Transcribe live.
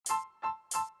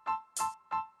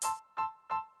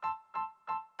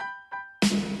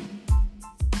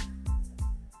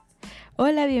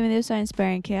Hola, bienvenidos a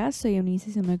Inspiring Chaos. Soy Eunice,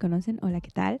 si no me conocen. Hola,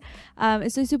 ¿qué tal?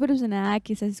 Estoy súper emocionada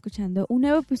que estás escuchando un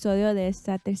nuevo episodio de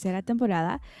esta tercera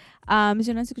temporada.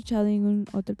 Si no has escuchado ningún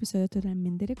otro episodio,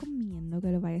 totalmente recomiendo que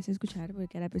lo vayas a escuchar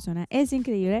porque la persona es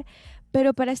increíble.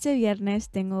 Pero para este viernes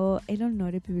tengo el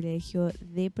honor y privilegio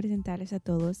de presentarles a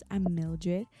todos a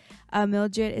Mildred.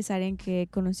 Mildred es alguien que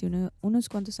conocí unos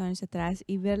cuantos años atrás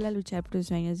y verla luchar por sus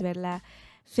sueños, verla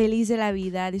feliz de la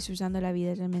vida, disfrutando la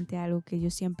vida, es realmente algo que yo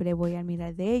siempre voy a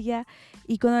admirar de ella.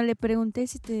 Y cuando le pregunté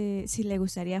si le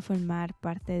gustaría formar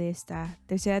parte de esta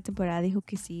tercera temporada, dijo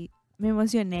que sí. Me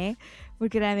emocioné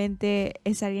porque realmente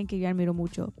es alguien que yo admiro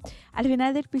mucho. Al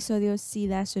final del episodio sí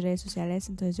da sus redes sociales,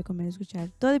 entonces yo recomiendo escuchar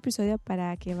todo el episodio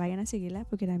para que vayan a seguirla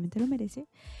porque realmente lo merece.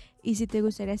 Y si te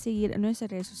gustaría seguir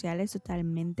nuestras redes sociales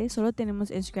totalmente, solo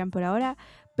tenemos Instagram por ahora,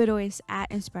 pero es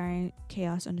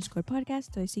 @inspiringchaos_podcast,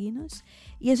 entonces síguenos.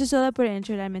 Y eso es todo por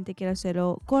dentro, realmente quiero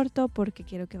hacerlo corto porque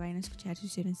quiero que vayan a escuchar su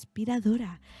historia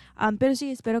inspiradora. Pero sí,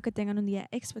 espero que tengan un día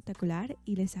espectacular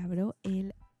y les abro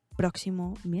el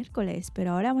próximo miércoles.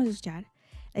 Pero ahora vamos a escuchar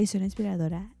la historia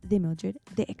inspiradora de Mildred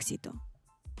de éxito.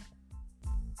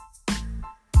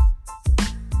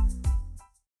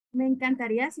 Me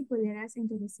encantaría si pudieras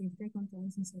introducirte con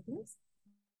todos nosotros.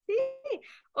 Sí,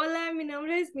 hola, mi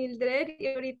nombre es Mildred y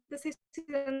ahorita estoy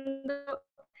estudiando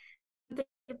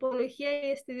antropología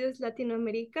y estudios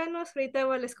latinoamericanos. Ahorita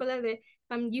voy a la escuela de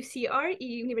UCR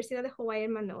y Universidad de Hawái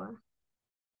en Manoa.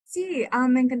 Sí,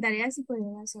 me encantaría si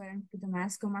pudieras saber un poquito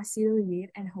más cómo ha sido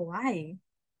vivir en Hawái.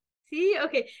 Sí,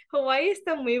 ok, Hawái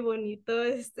está muy bonito.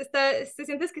 Te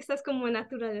sientes que estás como en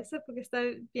naturaleza porque está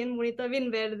bien bonito,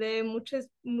 bien verde,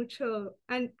 mucho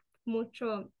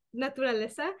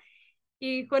naturaleza.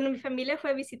 Y cuando mi familia fue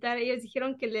a visitar, ellos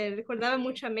dijeron que le recordaba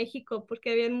mucho a México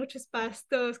porque había muchos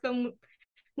pastos, como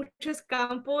muchos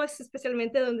campos,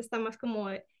 especialmente donde está más como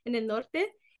en el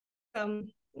norte,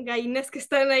 gallinas que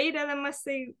están ahí nada más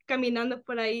caminando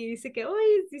por ahí. Dice que hoy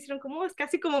hicieron como, es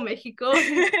casi como México.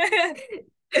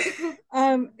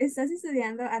 Estás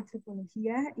estudiando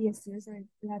antropología y estudios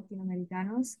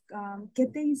latinoamericanos. ¿Qué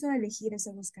te hizo elegir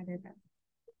esas dos carreras?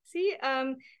 Sí, a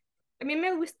mí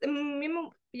me gusta, a mí me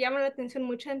llama la atención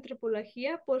mucho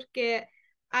antropología porque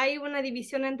hay una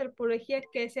división de antropología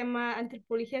que se llama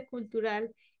antropología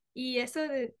cultural y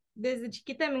desde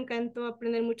chiquita me encantó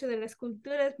aprender mucho de las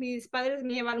culturas. Mis padres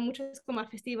me llevaron muchos como a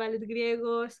festivales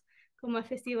griegos, como a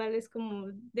festivales como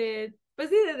pues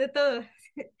sí, de todo,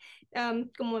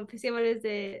 como festivales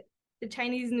de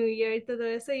Chinese New Year y todo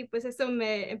eso y pues eso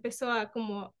me empezó a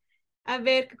como a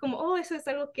ver que como, oh, eso es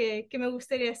algo que me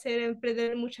gustaría hacer,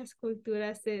 emprender muchas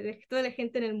culturas de toda la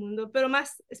gente en el mundo, pero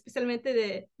más especialmente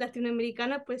de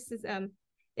latinoamericana, pues va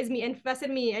a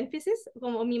ser mi énfasis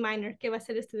como mi minor, que va a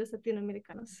ser estudios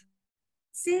latinoamericanos.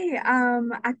 Sí,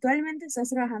 actualmente estás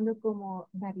trabajando como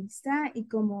barista y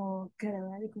como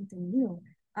creadora de contenido.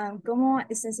 ¿Cómo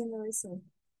estás haciendo eso?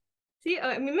 Sí,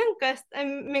 a mí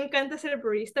me encanta ser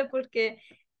barista porque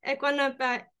cuando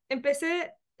empecé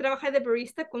a trabajar de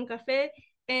barista con café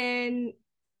en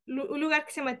un lugar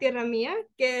que se llama Tierra Mía,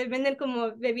 que venden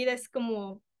como bebidas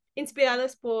como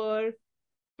inspiradas por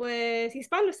pues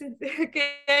hispanos, que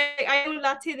hay un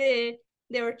latte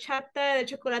de horchata, de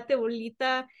chocolate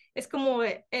bolita, es como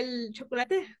el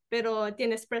chocolate, pero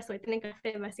tiene espresso y tiene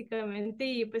café básicamente,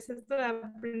 y pues esto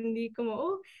aprendí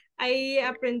como, ahí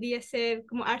aprendí a hacer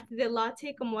como arte de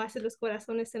latte, como hacer los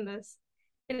corazones en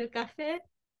el café,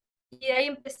 y ahí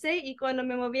empecé, y cuando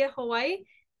me moví a Hawái,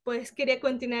 pues quería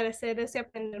continuar a hacer eso y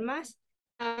aprender más.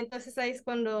 Entonces ahí es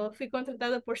cuando fui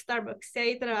contratado por Starbucks y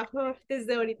ahí trabajo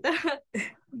desde ahorita.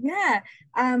 Ya,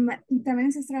 y también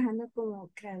estás trabajando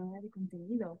como creadora de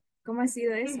contenido. ¿Cómo ha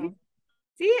sido Ujú. eso?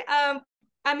 Sí,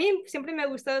 a mí siempre me ha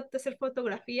gustado hacer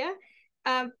fotografía,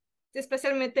 am,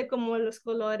 especialmente como los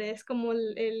colores, como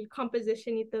el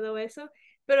composition y todo eso,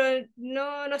 pero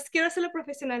no quiero hacerlo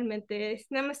profesionalmente, es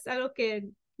nada más algo que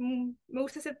me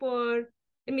gusta hacer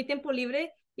en mi tiempo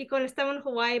libre y cuando estaba en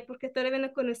Hawái, porque todavía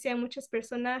no conocía a muchas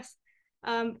personas,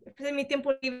 pues en mi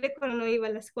tiempo libre, cuando no iba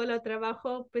a la escuela o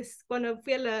trabajo, pues cuando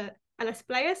fui a las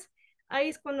playas, ahí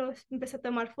es cuando empecé a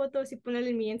tomar fotos y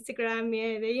ponerle en mi Instagram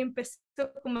y de ahí empezó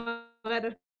como a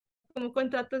agarrar como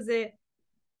contratos de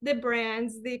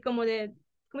brands, ¿cómo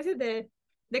se dice?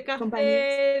 De café,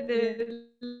 Compañías.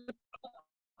 de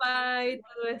ropa y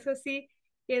todo eso, sí.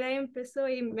 Y de ahí empezó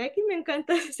y aquí me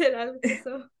encanta hacer algo de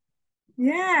eso.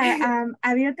 Ya,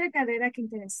 ¿había otra carrera que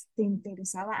te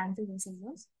interesaba antes de esas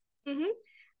dos? Ujú.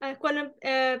 Cuando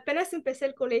apenas empecé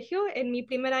el colegio, en mi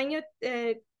primer año,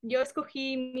 yo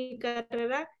escogí mi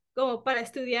carrera como para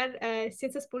estudiar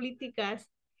ciencias políticas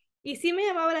y sí me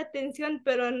llamaba la atención,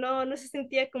 pero no se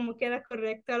sentía como que era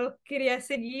correcto, algo que quería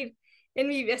seguir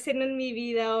haciendo en mi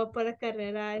vida o para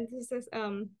carrera. Ahí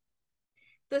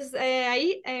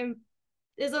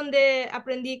es donde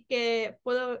aprendí que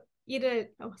puedo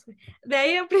de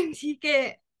ahí aprendí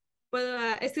que puedo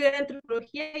estudiar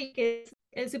antropología y que es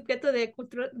el sujeto de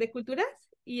culturas,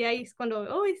 y ahí es cuando,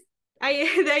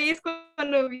 de ahí es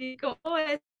cuando vi como,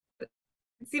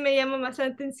 sí me llama más la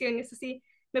atención, y eso sí,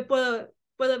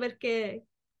 puedo ver que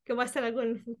va a estar algo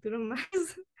en el futuro más.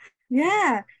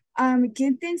 Yeah.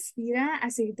 ¿Quién te inspira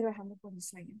a seguir trabajando por el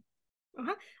sueño?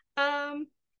 Ajá.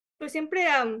 Pues siempre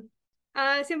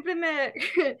me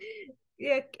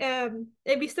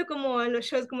he visto como en los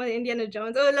shows como de Indiana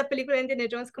Jones o la película de Indiana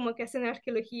Jones como que hacen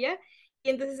arqueología, y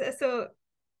entonces eso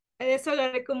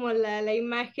agarré como la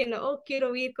imagen, o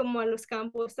quiero ir como a los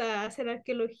campos a hacer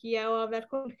arqueología o hablar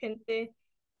con gente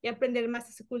y aprender más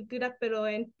de su cultura, pero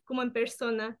como en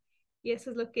persona, y eso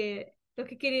es lo que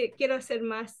quiero hacer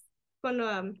más cuando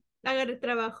agarre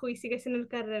trabajo y siga haciendo la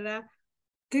carrera.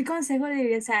 ¿Qué consejo le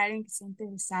dirías a alguien que esté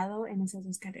interesado en esas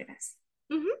dos carreras?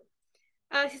 Ujú.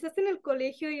 Si estás en el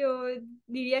colegio, yo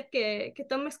diría que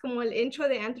tomes como el intro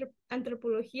de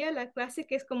antropología, la clase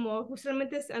que es como,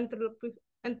 justamente es antro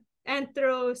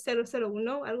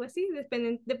 001, algo así,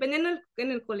 dependiendo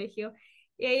en el colegio.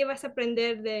 Y ahí vas a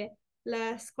aprender de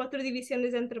las 4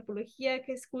 divisiones de antropología,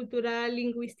 que es cultural,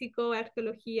 lingüístico,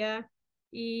 arqueología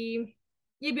y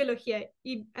biología,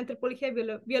 y antropología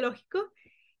biológico.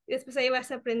 Y después ahí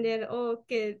vas a aprender,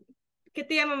 qué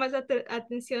te llama más la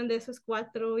atención de esos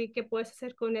 4 y qué puedes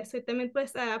hacer con eso. Y también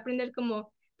puedes aprender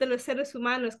como de los seres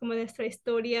humanos, como de nuestra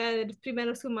historia, de los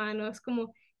primeros humanos,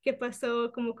 como qué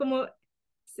pasó,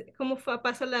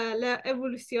 pasó la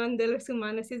evolución de los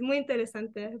humanos. Y es muy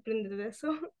interesante aprender de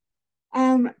eso.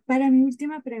 Para mi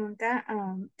última pregunta,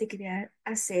 te quería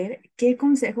hacer, ¿qué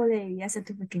consejo le dirías a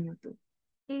tu pequeño tú?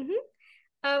 Ujú.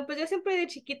 Pues yo siempre de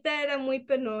chiquita era muy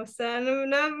penosa, no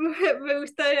me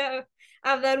gustaba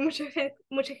hablar mucha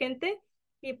gente,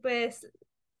 y pues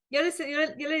yo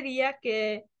le diría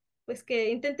que pues que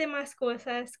intente más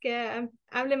cosas, que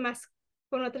hable más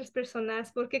con otras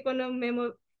personas, porque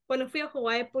cuando fui a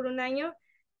Hawái por un año,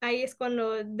 ahí es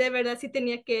cuando de verdad sí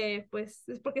tenía que, pues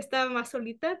es porque estaba más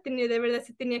solita, de verdad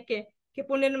sí tenía que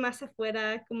poner más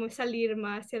afuera, como salir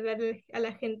más y hablar a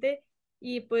la gente,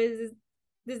 y pues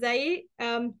desde ahí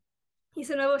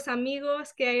hice nuevos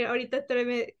amigos que ahorita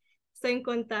todavía estoy en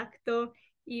contacto,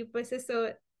 y pues eso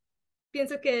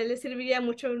pienso que les serviría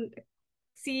mucho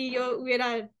si yo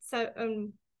hubiera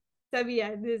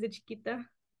sabía desde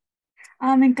chiquita.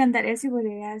 Me encantaría si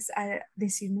volvieras a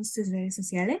decirnos tus redes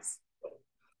sociales.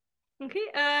 Ok,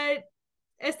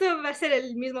 esto va a ser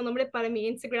el mismo nombre para mi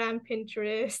Instagram,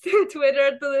 Pinterest,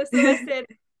 Twitter, todo esto va a ser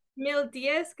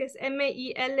Diaz, que es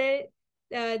Mildiaz.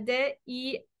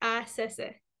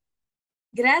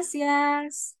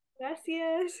 Gracias.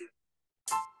 Gracias.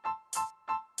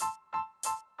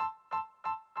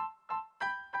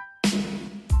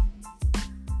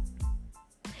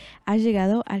 Has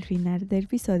llegado al final del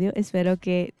episodio. Espero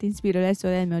que te inspiró la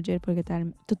historia de Mildred, porque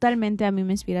totalmente a mí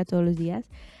me inspira todos los días.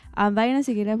 Vayan a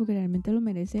seguirla porque realmente lo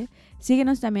merece.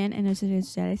 Síguenos también en nuestras redes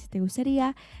sociales si te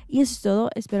gustaría. Y eso es todo.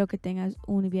 Espero que tengas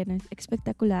un viernes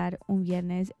espectacular, un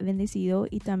viernes bendecido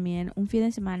y también un fin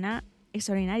de semana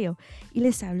extraordinario. Y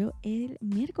les hablo el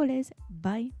miércoles.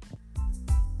 Bye.